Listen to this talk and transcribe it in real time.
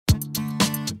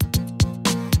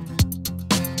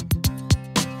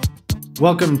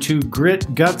Welcome to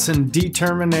Grit, Guts, and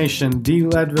Determination, the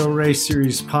Leadville Race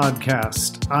Series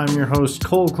podcast. I'm your host,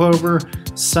 Cole Klober,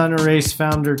 son of race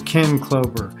founder Ken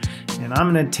Klober, and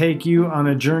I'm going to take you on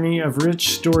a journey of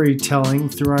rich storytelling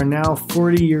through our now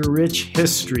 40-year rich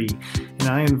history. And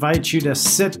I invite you to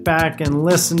sit back and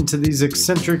listen to these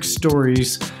eccentric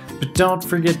stories, but don't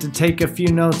forget to take a few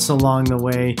notes along the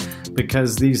way,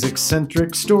 because these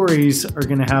eccentric stories are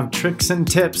going to have tricks and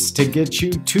tips to get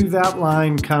you to that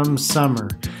line come summer.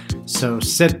 So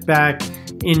sit back,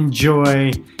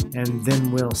 enjoy, and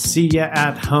then we'll see you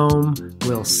at home.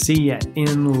 We'll see you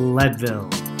in Leadville.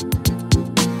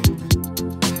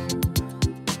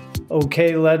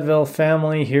 Okay, Leadville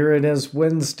family, here it is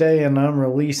Wednesday, and I'm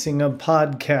releasing a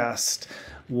podcast.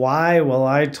 Why? Well,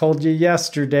 I told you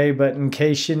yesterday, but in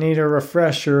case you need a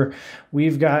refresher,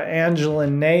 we've got Angela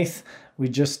Nath. We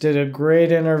just did a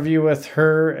great interview with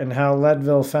her and how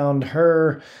Leadville found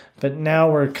her, but now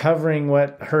we're covering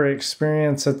what her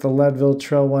experience at the Leadville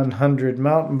Trail 100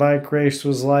 mountain bike race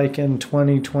was like in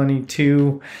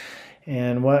 2022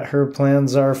 and what her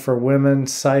plans are for women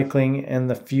cycling in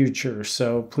the future.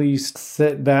 So please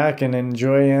sit back and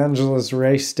enjoy Angela's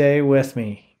race day with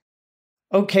me.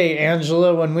 Okay,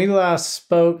 Angela, when we last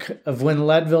spoke of when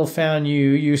Leadville found you,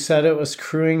 you said it was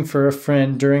crewing for a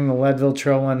friend during the Leadville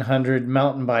Trail 100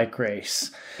 mountain bike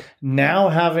race. Now,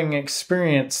 having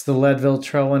experienced the Leadville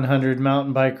Trail 100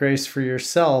 mountain bike race for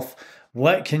yourself,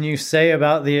 what can you say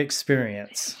about the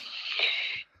experience?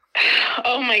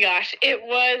 Oh my gosh, it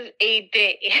was a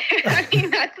day. I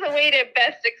mean, that's the way to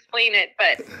best explain it,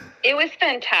 but it was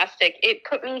fantastic. It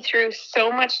put me through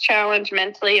so much challenge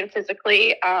mentally and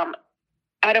physically.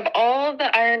 Out of all the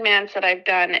Ironmans that I've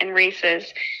done and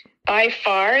races, by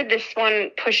far, this one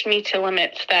pushed me to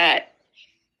limits that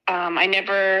I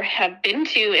never have been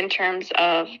to in terms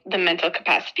of the mental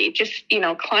capacity. Just,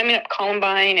 climbing up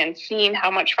Columbine and seeing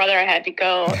how much farther I had to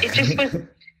go. It just was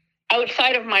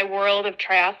outside of my world of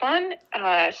triathlon,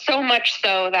 so much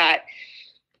so that,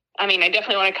 I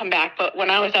definitely want to come back. But when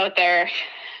I was out there,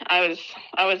 I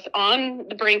was on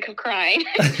the brink of crying.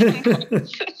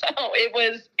 So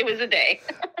it was a day.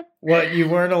 Well, you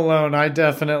weren't alone. I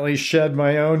definitely shed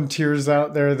my own tears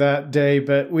out there that day,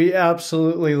 but we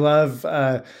absolutely love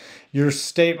your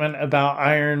statement about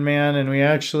Ironman, and we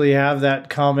actually have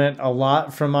that comment a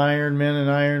lot from Ironmen and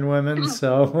Ironwomen.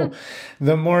 So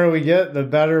the more we get, the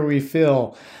better we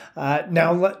feel.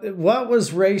 Now, what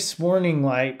was race morning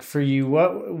like for you?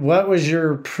 What was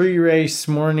your pre-race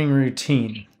morning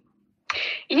routine?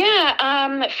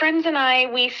 Yeah, friends and I,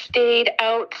 we stayed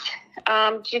out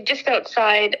just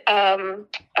outside of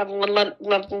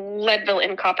Leadville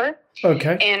in Copper.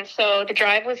 Okay. And so the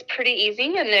drive was pretty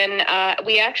easy. And then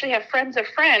we actually have friends of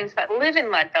friends that live in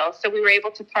Leadville. So we were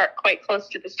able to park quite close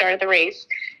to the start of the race.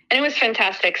 And it was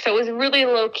fantastic. So it was really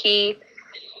low key.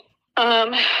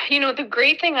 The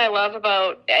great thing I love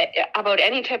about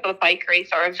any type of bike race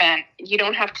or event, you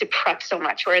don't have to prep so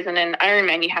much. Whereas in an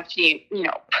Ironman, you have to,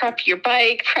 prep your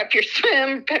bike, prep your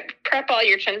swim, prep all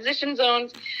your transition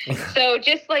zones. So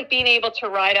just like being able to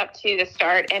ride up to the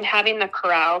start and having the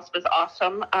corrals was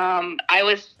awesome. I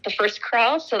was the first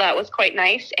corral, so that was quite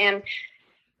nice. And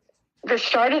the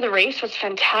start of the race was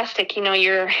fantastic.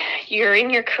 You're in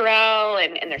your corral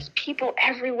and there's people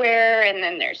everywhere, and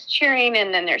then there's cheering,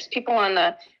 and then there's people on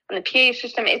the PA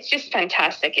system. It's just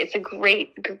fantastic. It's a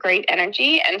great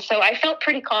energy. And so I felt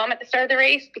pretty calm at the start of the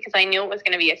race because I knew it was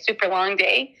going to be a super long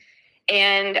day.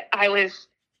 And I was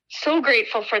so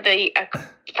grateful for the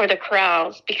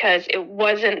corrals because it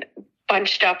wasn't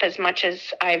bunched up as much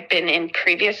as I've been in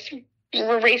previous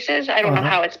races. I don't know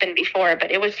how it's been before,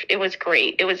 but it was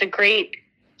great. It was a great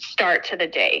start to the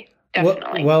day.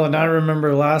 Definitely. Well, and I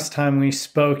remember last time we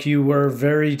spoke, you were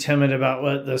very timid about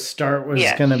what the start was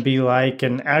going to be like.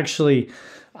 And actually,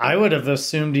 I would have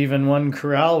assumed even one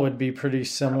corral would be pretty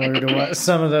similar to what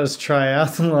some of those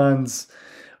triathlons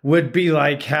would be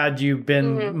like had you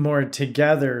been more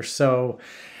together. So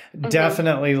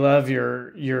definitely love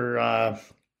your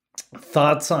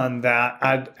thoughts on that.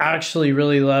 I'd actually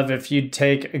really love if you'd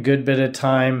take a good bit of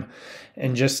time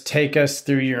and just take us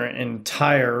through your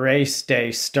entire race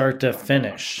day, start to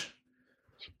finish.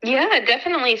 Yeah,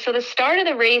 definitely. So the start of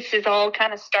the race is all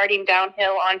kind of starting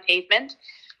downhill on pavement.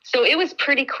 So it was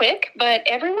pretty quick, but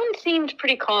everyone seemed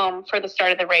pretty calm for the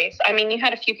start of the race. You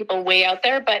had a few people way out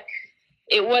there, but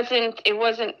it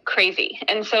wasn't crazy.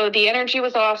 And so the energy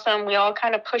was awesome. We all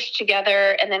kind of pushed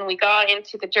together, and then we got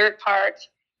into the dirt part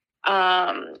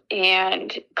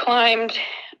and climbed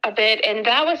a bit. And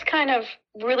that was kind of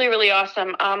really, really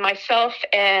awesome. Myself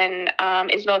and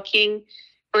Isabel King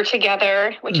were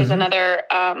together, which is another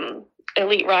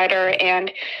elite rider.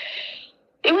 And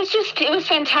It was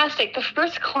fantastic. The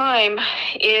first climb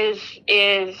is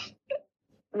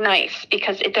nice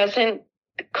because it doesn't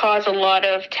cause a lot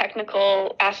of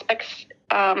technical aspects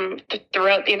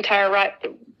throughout the entire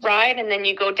ride, and then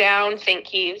you go down St.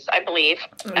 Keys, I believe,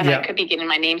 and I could be getting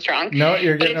my names wrong. No,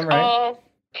 you're getting them right. It's all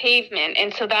pavement,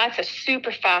 and so that's a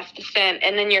super fast descent,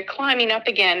 and then you're climbing up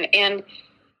again, and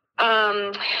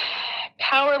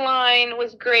Powerline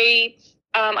was great.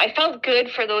 I felt good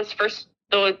for those first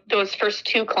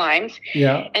two climbs.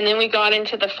 Yeah. And then we got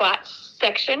into the flat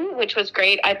section, which was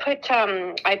great. I put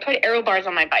aero bars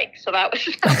on my bike, so that was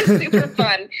super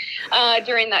fun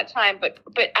during that time. But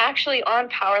actually on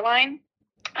Powerline,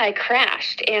 I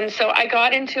crashed, and so I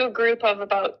got into a group of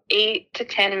about 8 to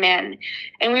 10 men,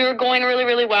 and we were going really,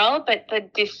 really well. But the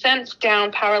descents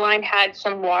down Powerline had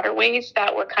some waterways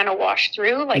that were kind of washed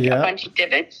through, like a bunch of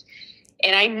divots.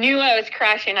 And I knew I was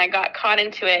crashing. I got caught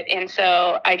into it, and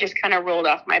so I just kind of rolled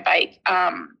off my bike.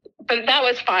 But that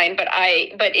was fine. But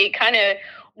it kind of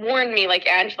warned me, like,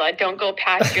 Angela, don't go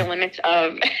past your limits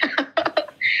of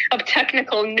of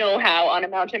technical know-how on a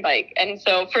mountain bike. And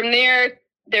so from there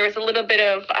was a little bit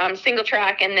of single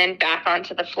track, and then back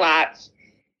onto the flats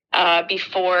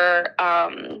before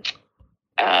I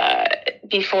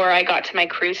got to my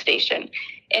cruise station.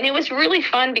 And it was really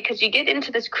fun because you get into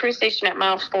this cruise station at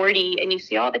mile 40 and you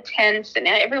see all the tents and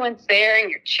everyone's there and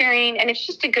you're cheering, and it's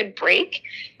just a good break.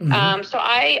 Mm-hmm. So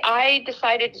I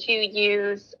decided to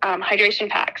use hydration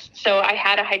packs. So I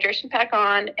had a hydration pack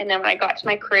on, and then when I got to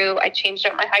my crew, I changed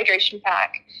out my hydration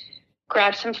pack,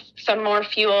 grabbed some more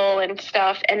fuel and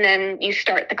stuff, and then you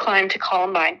start the climb to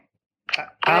Columbine.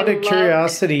 Out of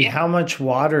curiosity, how much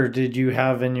water did you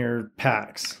have in your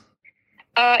packs?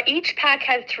 Each pack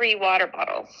had 3 water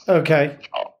bottles. Okay.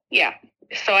 Yeah.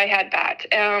 So I had that.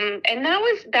 And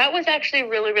that was actually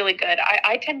really, really good.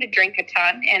 I tend to drink a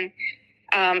ton,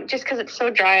 and just because it's so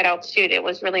dry at altitude, it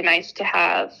was really nice to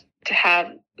have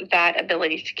that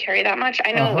ability to carry that much.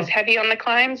 I know it was heavy on the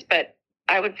climbs, but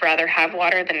I would rather have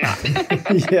water than not.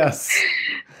 Yes.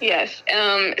 Yes.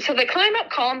 So the climb up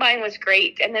Columbine was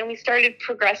great, and then we started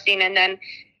progressing, and then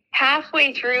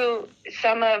halfway through,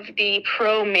 some of the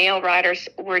pro male riders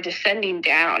were descending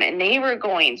down, and they were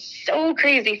going so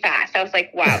crazy fast. I was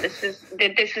like, wow, this is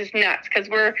nuts, because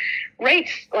we're right,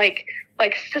 like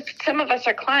some of us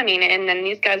are climbing, and then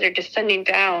these guys are descending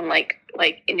down like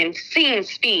an insane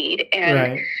speed. And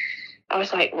right. I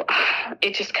was like,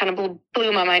 it just kind of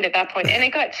blew my mind at that point. And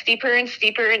it got steeper and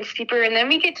steeper and steeper. And then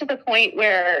we get to the point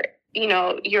where,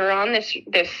 you're on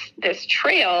this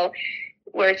trail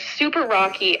where it's super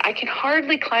rocky. I can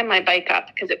hardly climb my bike up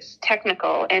because it's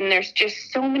technical, and there's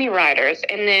just so many riders.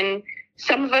 And then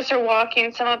some of us are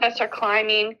walking, some of us are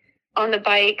climbing on the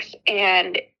bikes.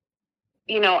 And,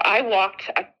 I walked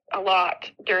a lot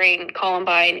during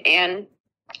Columbine, and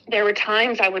there were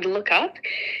times I would look up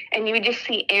and you would just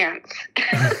see ants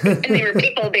and they were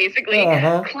people basically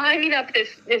climbing up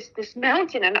this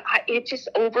mountain. And it just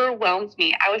overwhelmed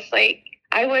me.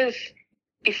 I was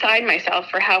beside myself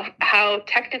for how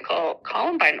technical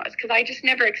Columbine was, because I just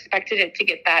never expected it to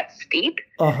get that steep.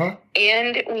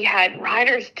 And we had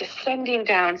riders descending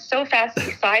down so fast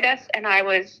beside us, and I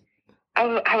was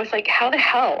like, how the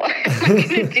hell am I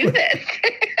going to do this?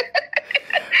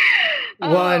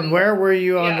 And where were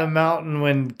you on the mountain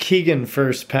when Keegan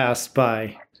first passed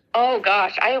by? Oh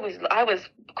gosh, I was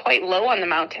quite low on the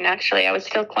mountain, actually. I was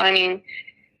still climbing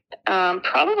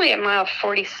probably at mile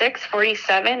 46,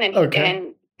 47,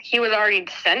 and he was already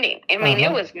descending. I mean,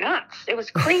 it was nuts. It was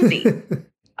crazy.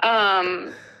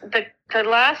 The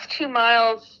last 2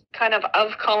 miles kind of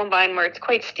Columbine, where it's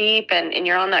quite steep, and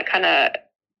you're on that kind of,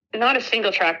 not a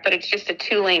single track, but it's just a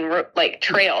 2-lane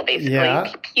trail, basically.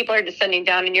 Yeah. People are descending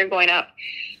down and you're going up.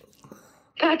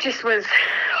 That just was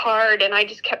hard, and I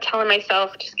just kept telling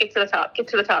myself, just get to the top, get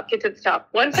to the top, get to the top.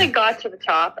 Once I got to the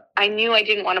top, I knew I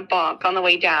didn't want to bonk on the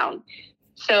way down.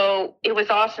 So it was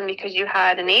awesome because you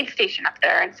had an aid station up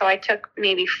there, and so I took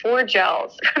maybe 4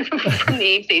 gels from the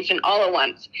aid station all at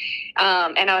once.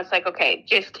 And I was like, okay,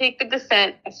 just take the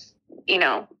descent,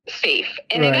 safe.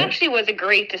 And It actually was a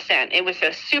great descent. It was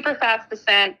a super fast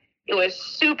descent. It was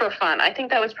super fun. I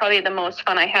think that was probably the most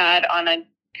fun I had on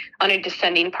a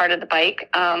descending part of the bike.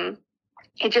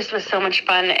 It just was so much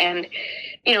fun. And,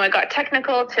 I got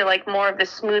technical to like more of the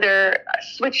smoother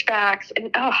switchbacks,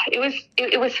 and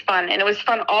it was fun. And it was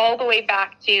fun all the way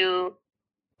back to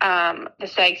the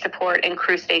SAG support and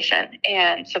cruise station.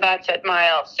 And so that's at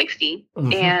mile 60.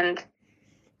 And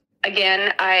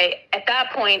again, at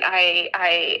that point,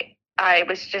 I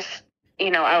was just,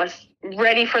 I was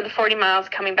ready for the 40 miles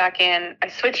coming back in. I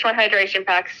switched my hydration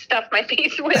pack, stuffed my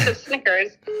face with the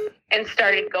Snickers, and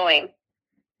started going.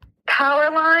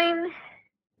 Power line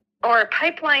or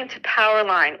pipeline to power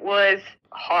line was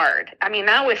hard. I mean,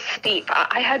 that was steep.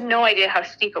 I had no idea how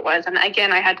steep it was. And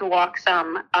again, I had to walk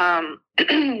some.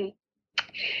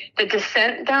 The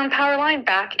descent down power line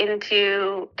back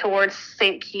towards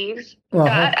St. Keys,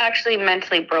 that actually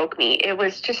mentally broke me. It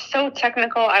was just so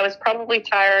technical. I was probably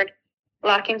tired,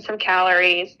 lacking some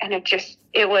calories, and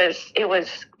it was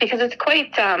because it's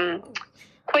quite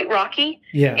rocky.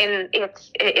 Yeah. And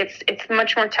it's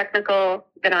much more technical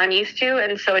than I'm used to.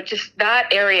 And so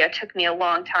that area took me a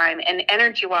long time. And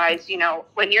energy wise,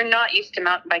 when you're not used to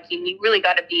mountain biking, you really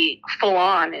got to be full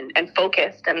on and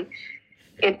focused. And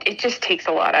it just takes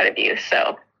a lot out of you.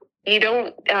 So you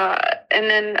don't, and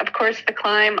then of course the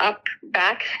climb up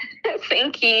back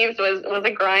St. Keys was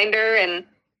a grinder, and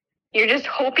you're just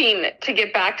hoping to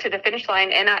get back to the finish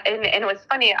line. And it was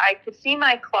funny. I could see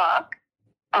my clock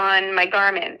on my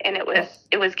Garmin, and it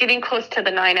was getting close to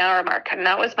the 9-hour mark, and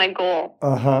that was my goal.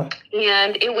 And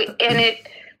it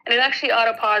actually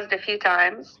auto paused a few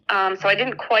times. So I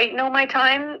didn't quite know my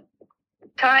time,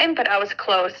 but I was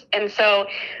close. And so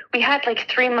we had like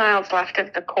 3 miles left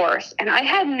of the course, and I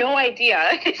had no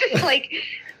idea.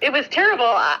 It was terrible.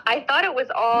 I thought it was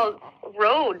all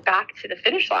road back to the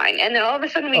finish line, and then all of a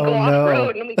sudden we go off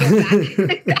road and we go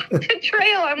back to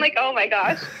trail. I'm like, oh my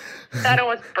gosh, that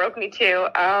almost broke me too.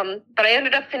 But I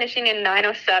ended up finishing in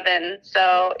 9:07,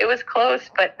 so it was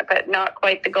close, but not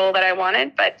quite the goal that I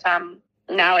wanted. But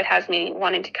now it has me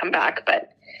wanting to come back.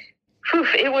 But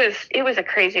it was a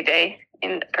crazy day.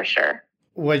 For sure.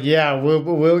 Well, yeah,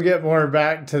 we'll get more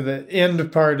back to the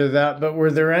end part of that, but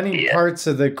were there any parts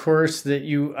of the course that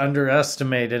you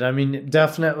underestimated? I mean, it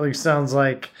definitely sounds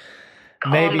like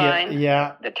Columbine.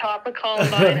 The top of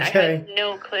Columbine, okay. I had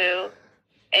no clue.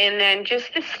 And then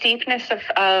just the steepness of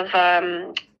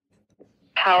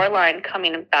power line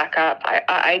coming back up.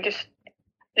 I just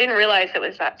didn't realize it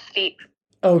was that steep.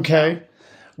 Okay.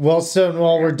 Well, so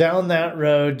while we're down that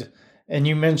road, and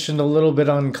you mentioned a little bit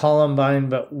on Columbine,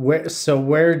 but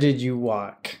where did you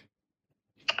walk?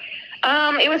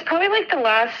 It was probably like the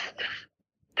last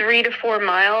 3 to 4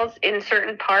 miles in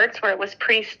certain parts where it was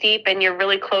pretty steep, and you're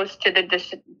really close to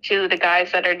the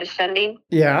guys that are descending.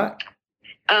 Yeah.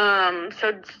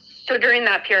 So during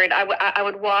that period, I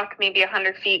would walk maybe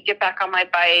 100 feet, get back on my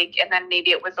bike, and then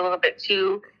maybe it was a little bit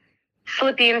too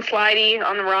slippy and slidey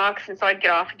on the rocks, and so I'd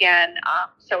get off again.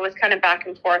 So it was kind of back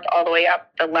and forth all the way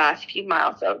up the last few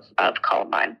miles of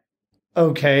Columbine.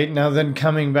 Okay, now then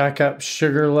coming back up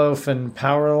Sugarloaf and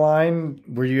Powerline,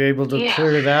 were you able to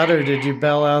clear that, or did you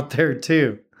bail out there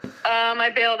too? I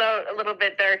bailed out a little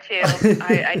bit there too.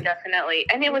 I definitely,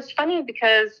 and it was funny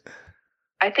because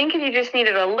I think if you just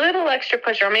needed a little extra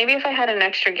push, or maybe if I had an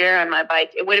extra gear on my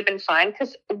bike, it would have been fine,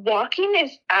 because walking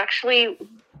is actually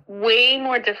way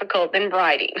more difficult than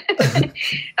riding.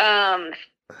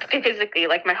 Physically,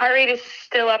 like my heart rate is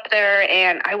still up there,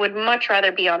 and I would much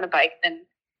rather be on the bike than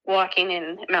walking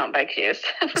in mountain bike shoes.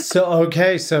 So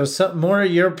more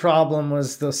of your problem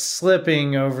was the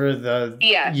slipping over the,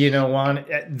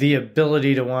 the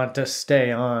ability to want to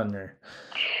stay on.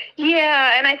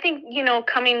 Yeah, and I think,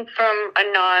 coming from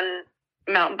a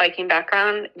non-mountain biking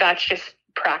background, that's just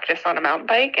practice on a mountain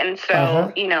bike. And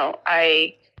so,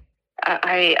 I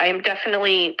am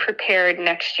definitely prepared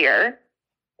next year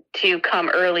to come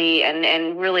early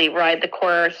and really ride the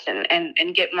course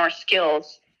and get more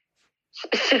skills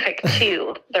specific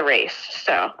to the race.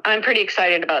 So I'm pretty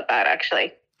excited about that,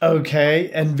 actually.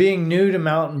 Okay. And being new to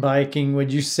mountain biking,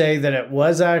 would you say that it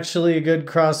was actually a good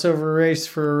crossover race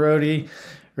for a roadie?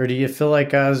 Or do you feel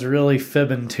like I was really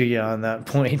fibbing to you on that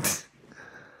point?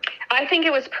 I think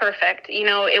it was perfect.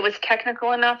 It was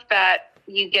technical enough that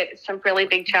you get some really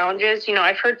big challenges.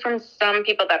 I've heard from some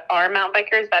people that are mountain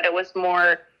bikers that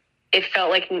it felt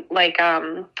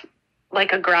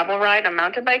like a gravel ride on a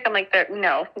mountain bike. I'm like, there's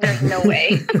no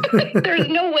way. There's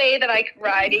no way that I could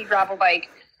ride a gravel bike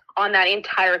on that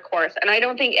entire course. And I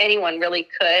don't think anyone really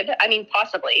could. I mean,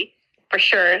 possibly, for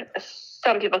sure,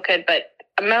 some people could, but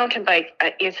a mountain bike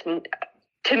is,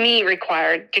 to me,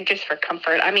 required just for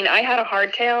comfort. I mean, I had a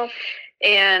hardtail,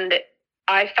 and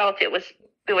I felt it was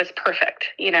perfect,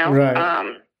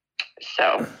 Right.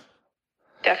 So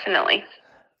definitely.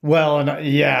 Well, and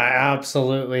yeah,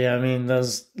 absolutely. I mean,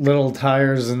 those little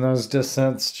tires and those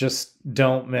descents just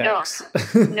don't mix.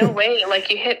 No way. Like,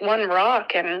 you hit one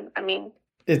rock, and I mean,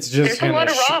 it's just there's a lot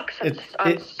of rocks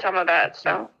on some of that.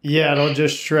 So yeah, it'll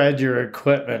just shred your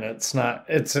equipment. It's not.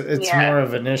 It's more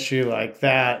of an issue like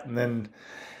that. And then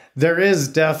there is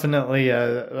definitely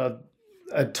a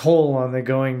a toll on the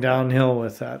going downhill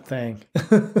with that thing.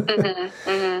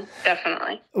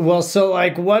 Definitely. Well, so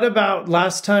like, what about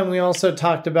last time we also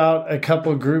talked about a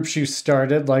couple groups you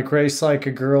started, like Race Like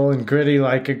a Girl and Gritty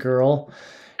Like a Girl.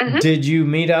 Did you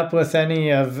meet up with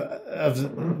any of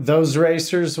those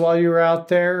racers while you were out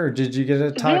there, or did you get to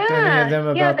talk to any of them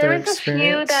about their experience?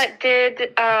 There was a few that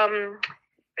did.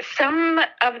 Some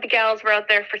of the gals were out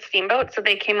there for Steamboat, so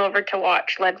they came over to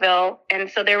watch Leadville,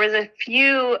 and so there was a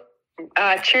few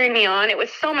cheering me on. It was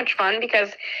so much fun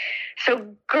because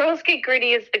Girls Get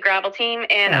Gritty is the gravel team,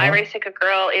 and I Race Like a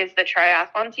Girl is the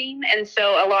triathlon team, and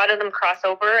so a lot of them cross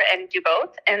over and do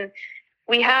both, and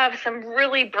we have some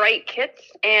really bright kits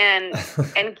and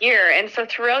gear. And so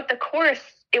throughout the course,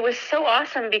 it was so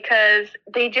awesome because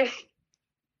they just,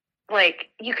 like,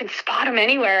 you can spot them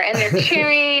anywhere and they're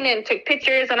cheering and took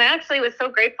pictures. And I actually was so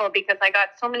grateful because I got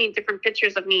so many different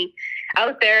pictures of me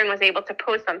out there and was able to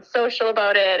post on social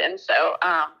about it. And so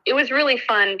it was really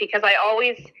fun because I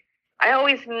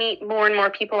always meet more and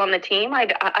more people on the team. I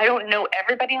don't know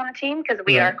everybody on the team because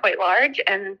we are quite large,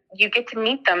 and you get to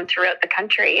meet them throughout the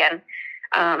country. And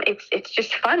it's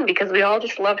just fun because we all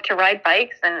just love to ride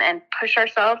bikes and push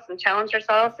ourselves and challenge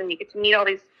ourselves, and you get to meet all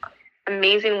these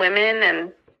amazing women,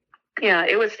 and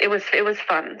it was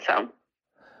fun. So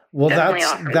well,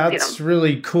 that's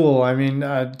really cool. I mean,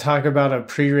 talk about a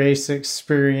pre-race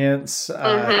experience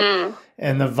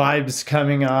and the vibes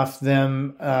coming off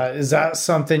them. Is that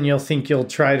something you'll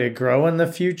try to grow in the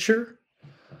future?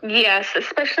 Yes,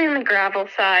 especially in the gravel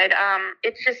side.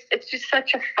 It's just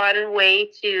such a fun way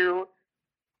to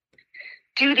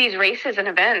do these races and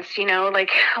events.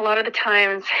 Like a lot of the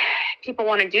times people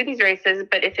want to do these races,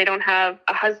 but if they don't have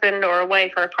a husband or a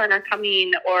wife or a partner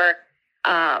coming, or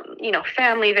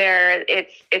family there,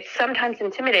 it's sometimes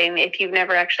intimidating if you've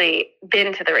never actually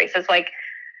been to the races. Like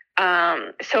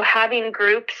so having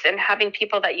groups and having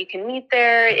people that you can meet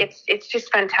there, it's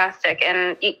just fantastic.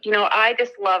 And I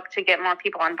just love to get more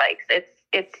people on bikes.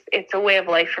 It's a way of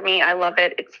life for me. I love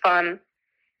it. It's fun.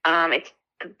 It's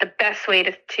the best way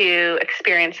to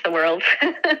experience the world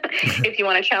if you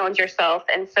want to challenge yourself.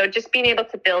 And so just being able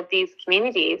to build these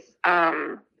communities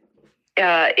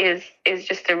is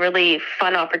just a really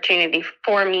fun opportunity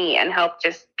for me, and help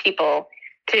just people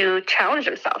to challenge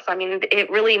themselves. I mean, it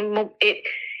really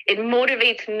it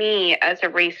motivates me as a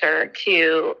racer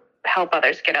to help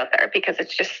others get out there, because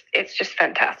it's just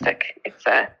fantastic. It's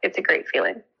a great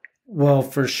feeling. Well,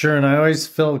 for sure. And I always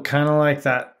feel kind of like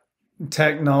that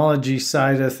technology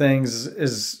side of things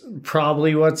is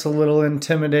probably what's a little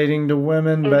intimidating to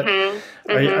women, but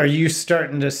are you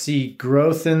starting to see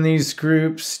growth in these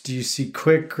groups? Do you see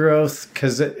quick growth?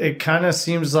 Because it kind of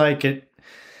seems like it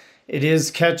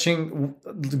is catching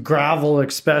gravel,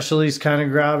 especially, is kind of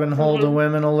grabbing hold of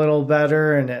women a little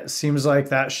better, and it seems like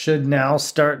that should now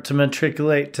start to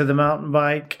matriculate to the mountain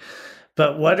bike.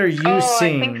 But what are you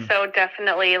seeing? I think so,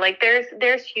 definitely. Like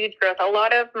there's huge growth. A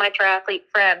lot of my triathlete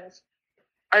friends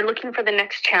are looking for the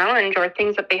next challenge or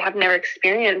things that they have never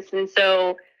experienced. And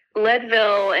so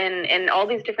Leadville and all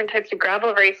these different types of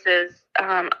gravel races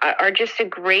are just a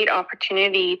great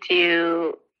opportunity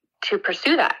to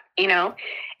pursue that,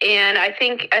 And I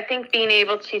think being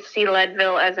able to see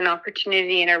Leadville as an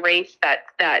opportunity in a race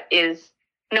that is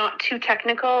not too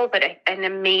technical, but an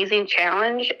amazing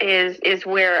challenge is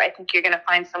where I think you're going to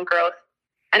find some growth.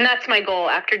 And that's my goal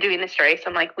after doing this race.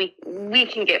 I'm like, we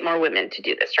can get more women to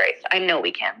do this race. I know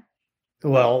we can.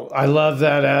 Well, I love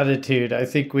that attitude. I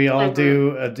think we all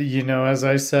do. As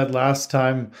I said last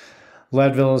time,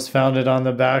 Leadville is founded on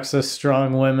the backs of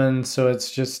strong women. So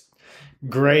it's just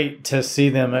great to see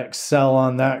them excel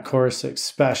on that course,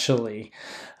 especially.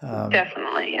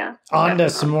 Definitely, yeah. On to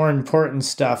some more important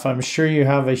stuff. I'm sure you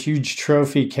have a huge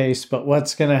trophy case, but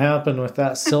what's going to happen with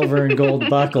that silver and gold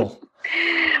buckle?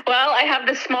 Well, I have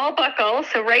the small buckle,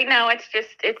 so right now it's just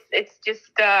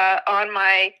on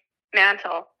my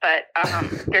mantle. But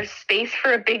there's space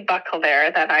for a big buckle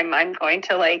there that I'm going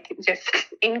to just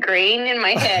ingrain in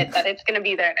my head that it's going to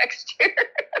be there next year.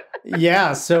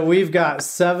 Yeah, so we've got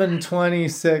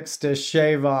 726 to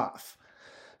shave off.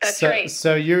 That's right.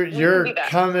 So you're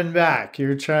coming back.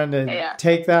 You're trying to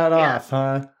take that off,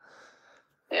 huh?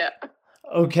 Yeah.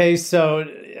 Okay, so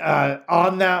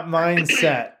on that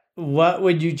mindset, what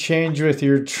would you change with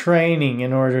your training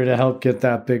in order to help get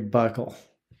that big buckle?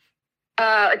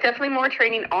 Definitely more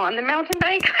training on the mountain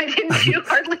bike. I didn't do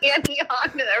hardly any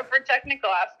on there for technical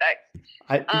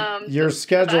aspects. Your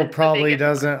schedule probably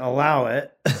doesn't allow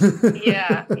it.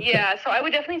 Yeah. So I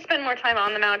would definitely spend more time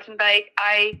on the mountain bike.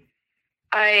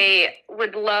 I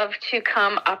would love to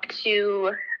come up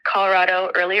to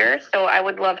Colorado earlier. So I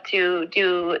would love to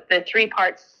do the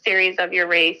 3-part series of your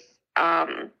race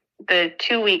the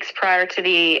 2 weeks prior to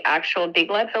the actual big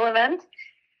Leadville event.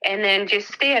 And then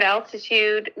just stay at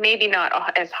altitude, maybe not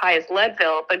as high as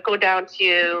Leadville, but go down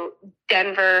to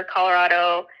Denver,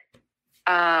 Colorado,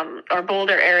 or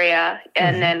Boulder area,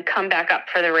 and then come back up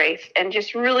for the race, and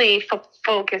just really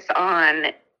focus on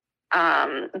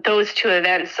those 2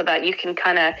 events so that you can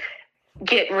kind of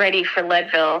get ready for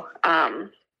Leadville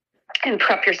and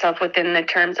prep yourself within the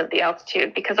terms of the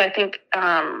altitude, because I think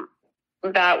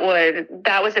that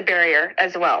was a barrier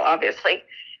as well, obviously,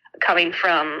 coming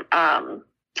from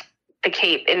the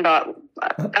Cape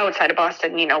outside of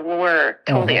Boston. We're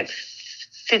totally at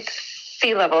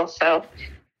sea level, so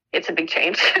it's a big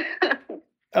change.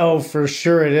 Oh, for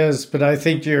sure it is. But I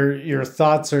think your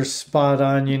thoughts are spot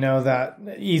on, that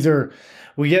either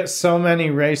we get so many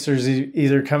racers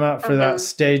either come out for that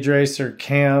stage race or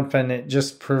camp, and it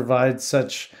just provides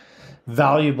such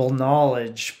valuable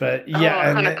knowledge. But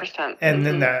yeah, 100%. And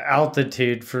then the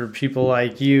altitude for people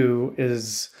like you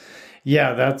is,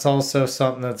 that's also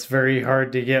something that's very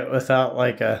hard to get without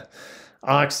like a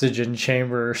oxygen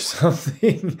chamber or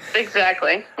something.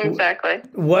 Exactly.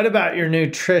 What about your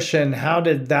nutrition? How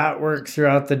did that work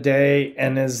throughout the day?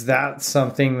 And is that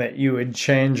something that you would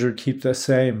change or keep the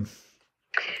same?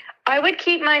 I would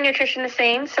keep my nutrition the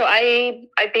same. So I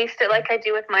based it like I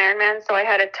do with my Ironman. So I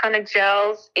had a ton of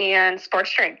gels and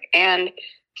sports drink and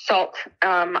salt.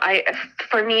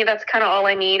 For me, that's kind of all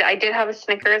I need. I did have a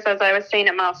Snickers, as I was saying,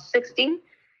 at mile 60.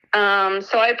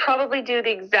 So I'd probably do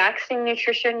the exact same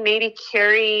nutrition, maybe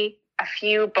carry a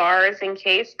few bars in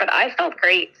case, but I felt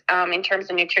great in terms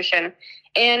of nutrition.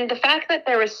 And the fact that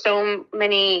there was so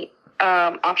many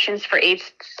options for aid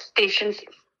stations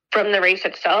from the race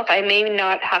itself, I may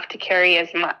not have to carry as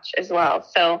much as well.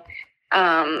 So,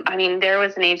 there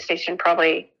was an aid station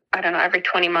probably, every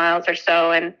 20 miles or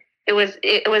so. And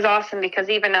it was awesome because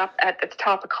even up at the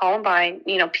top of Columbine,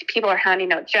 people are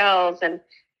handing out gels, and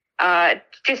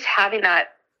just having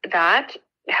that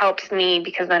helps me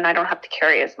because then I don't have to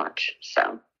carry as much.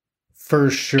 So for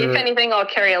sure, if anything, I'll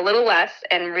carry a little less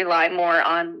and rely more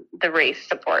on the race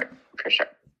support for sure.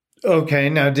 Okay.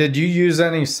 Now, did you use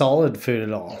any solid food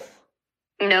at all?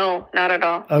 No, not at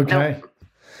all. Okay. Nope.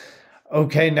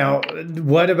 Okay. Now,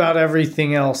 what about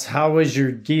everything else? How was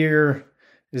your gear?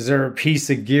 Is there a piece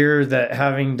of gear that,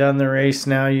 having done the race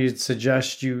now, you'd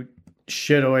suggest you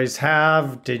should always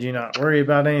have? Did you not worry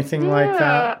about anything like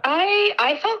that?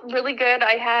 I felt really good.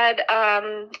 I had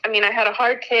I had a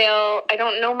hardtail. I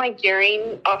don't know my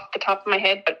gearing off the top of my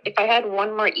head, but if I had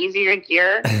one more easier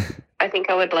gear, I think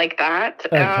I would like that.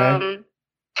 Okay.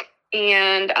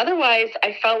 And otherwise,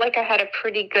 I felt like I had a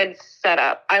pretty good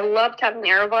setup. I loved having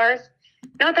aero bars.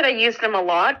 Not that I use them a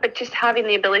lot, but just having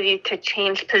the ability to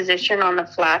change position on the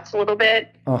flats a little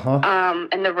bit.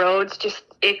 And the roads, just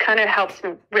it kind of helps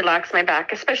me relax my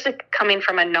back, especially coming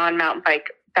from a non-mountain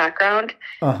bike background.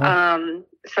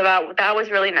 So that was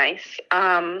really nice.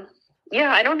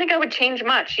 I don't think I would change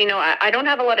much. I don't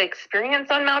have a lot of experience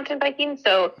on mountain biking,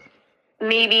 so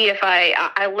maybe if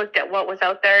I looked at what was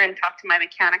out there and talked to my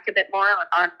mechanic a bit more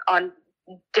on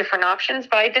different options,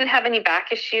 but I didn't have any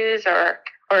back issues or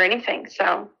anything.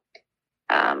 So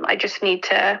I just need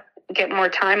to get more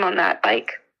time on that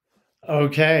bike.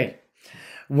 Okay.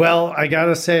 Well, I got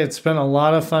to say, it's been a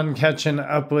lot of fun catching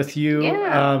up with you.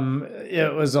 Yeah.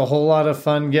 It was a whole lot of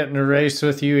fun getting to race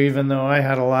with you, even though I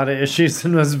had a lot of issues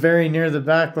and was very near the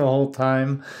back the whole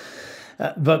time.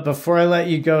 But before I let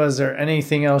you go, is there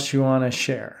anything else you want to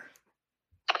share?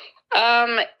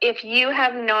 If you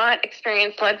have not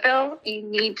experienced Leadville, you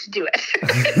need to do it.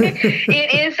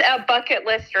 It is a bucket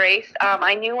list race.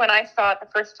 I knew when I saw it the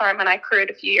first time when I crewed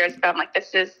a few years ago, I'm like,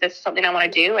 this is something I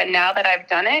want to do. And now that I've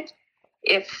done it,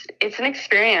 it's an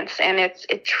experience, and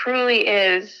it truly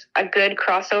is a good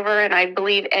crossover. And I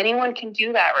believe anyone can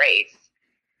do that race.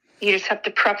 You just have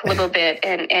to prep a little bit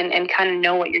and kind of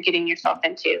know what you're getting yourself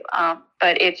into.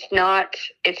 But it's not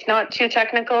too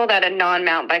technical that a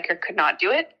non-mountain biker could not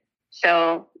do it.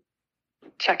 So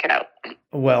check it out.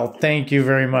 Well, thank you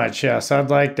very much. Yes, I'd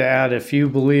like to add, if you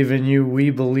believe in you, we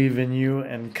believe in you,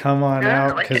 and come on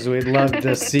out because we'd love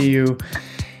to see you.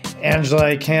 Angela,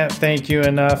 I can't thank you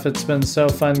enough. It's been so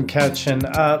fun catching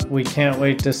up. We can't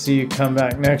wait to see you come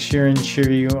back next year and cheer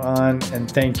you on.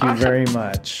 And thank you very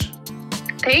much.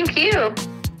 Thank you.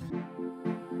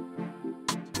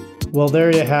 Well,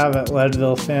 there you have it,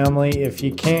 Leadville family. If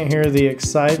you can't hear the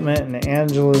excitement in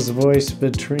Angela's voice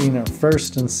between her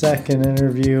first and second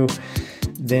interview,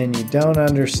 then you don't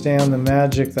understand the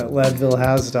magic that Leadville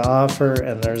has to offer,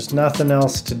 and there's nothing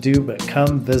else to do but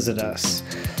come visit us.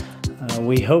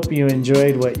 We hope you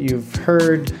enjoyed what you've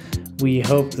heard. We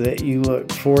hope that you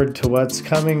look forward to what's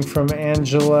coming from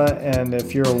Angela. And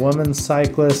if you're a woman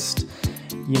cyclist,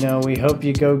 we hope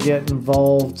you go get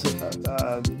involved.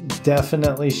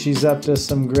 Definitely, she's up to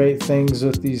some great things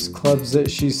with these clubs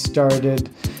that she's started.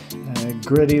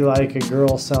 Gritty Like a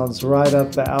Girl sounds right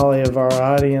up the alley of our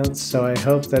audience. So I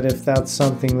hope that if that's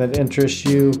something that interests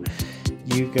you,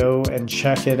 you go and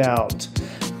check it out.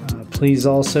 Please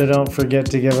also don't forget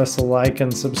to give us a like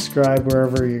and subscribe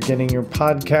wherever you're getting your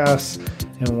podcasts.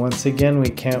 And once again, we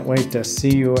can't wait to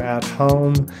see you at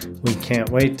home. We can't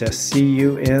wait to see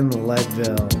you in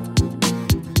Leadville.